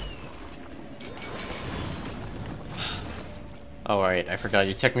 Oh right, I forgot,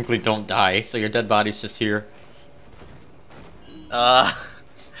 you technically don't die, so your dead body's just here. I'm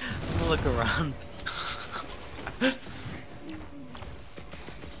gonna look around.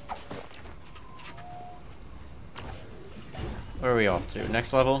 Where are we off to?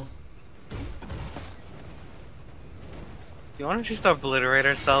 Next level? You wanna just obliterate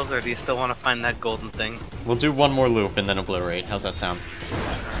ourselves, or do you still wanna find that golden thing? We'll do one more loop and then obliterate. How's that sound?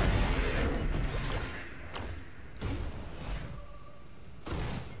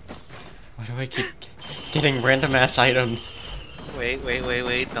 Why do I keep getting random ass items? Wait,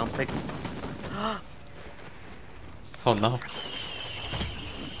 don't pick. Oh no.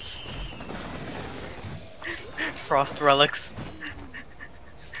 Frost relics.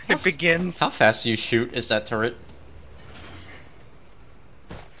 It begins. How fast do you shoot is that turret?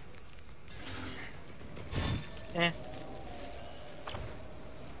 Eh.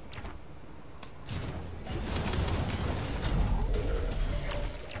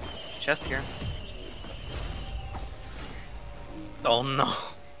 Chest here. Oh no.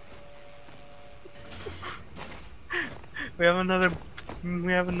 We have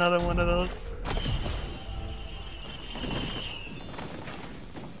another one of those.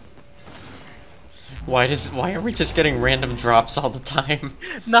 Why are we just getting random drops all the time?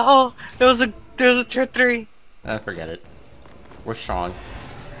 No, there was a tier 3. Forget it. We're strong.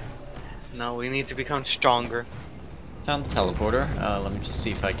 No, we need to become stronger. Found the teleporter. Let me just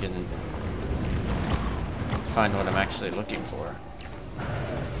see if I can find what I'm actually looking for.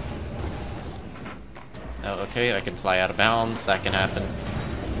 Oh, okay, I can fly out of bounds. That can happen.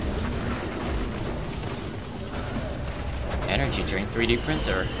 Energy drink, 3D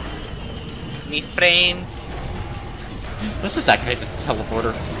printer. Me frames. Let's just activate the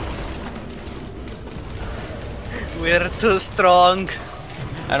teleporter. We're too strong.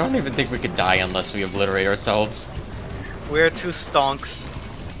 I don't even think we could die unless we obliterate ourselves. We're too stonks.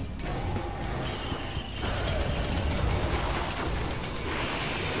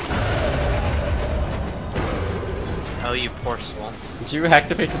 Oh, you poor soul. Did you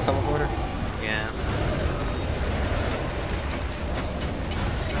activate the teleporter? Yeah.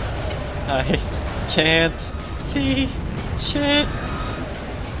 I can't see shit.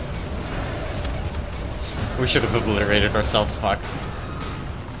 We should have obliterated ourselves, fuck.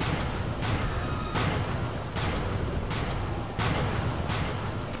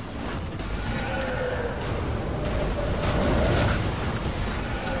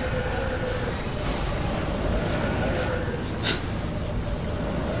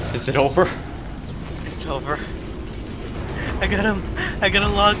 Is it over? It's over. I got him. I got a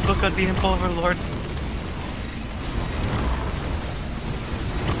logbook on the Imp Overlord.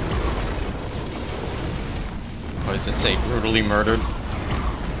 What does it say? Brutally murdered?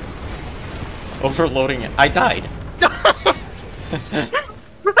 Overloading it. I died.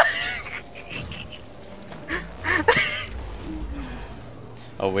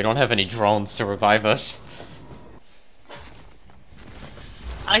 Oh, we don't have any drones to revive us.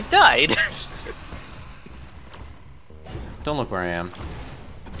 I died. Don't look where I am.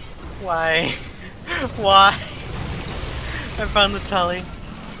 Why? Why? I found the telly.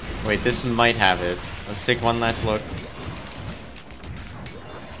 Wait, this might have it. Let's take one last look.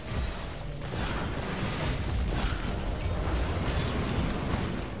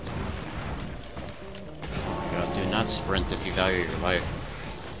 God, do not sprint if you value your life.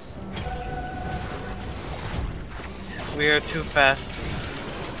 We are too fast.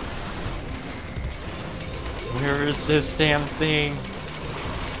 Where is this damn thing?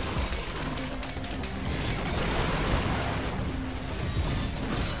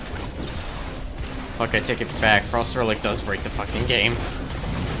 Fuck, I take it back. Frost Relic does break the fucking game.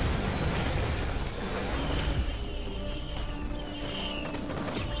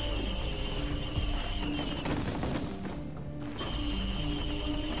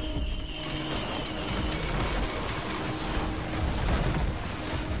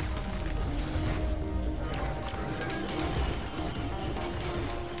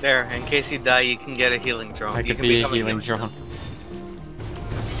 There, in case you die, you can get a healing drone. I You could can be a become healing drone.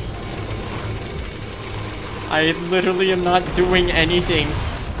 I literally am not doing anything.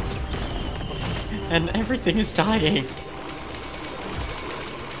 And everything is dying.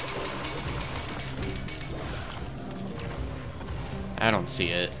 I don't see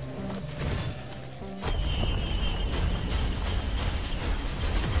it.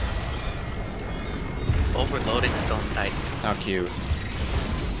 Overloading Stone Titan. How cute.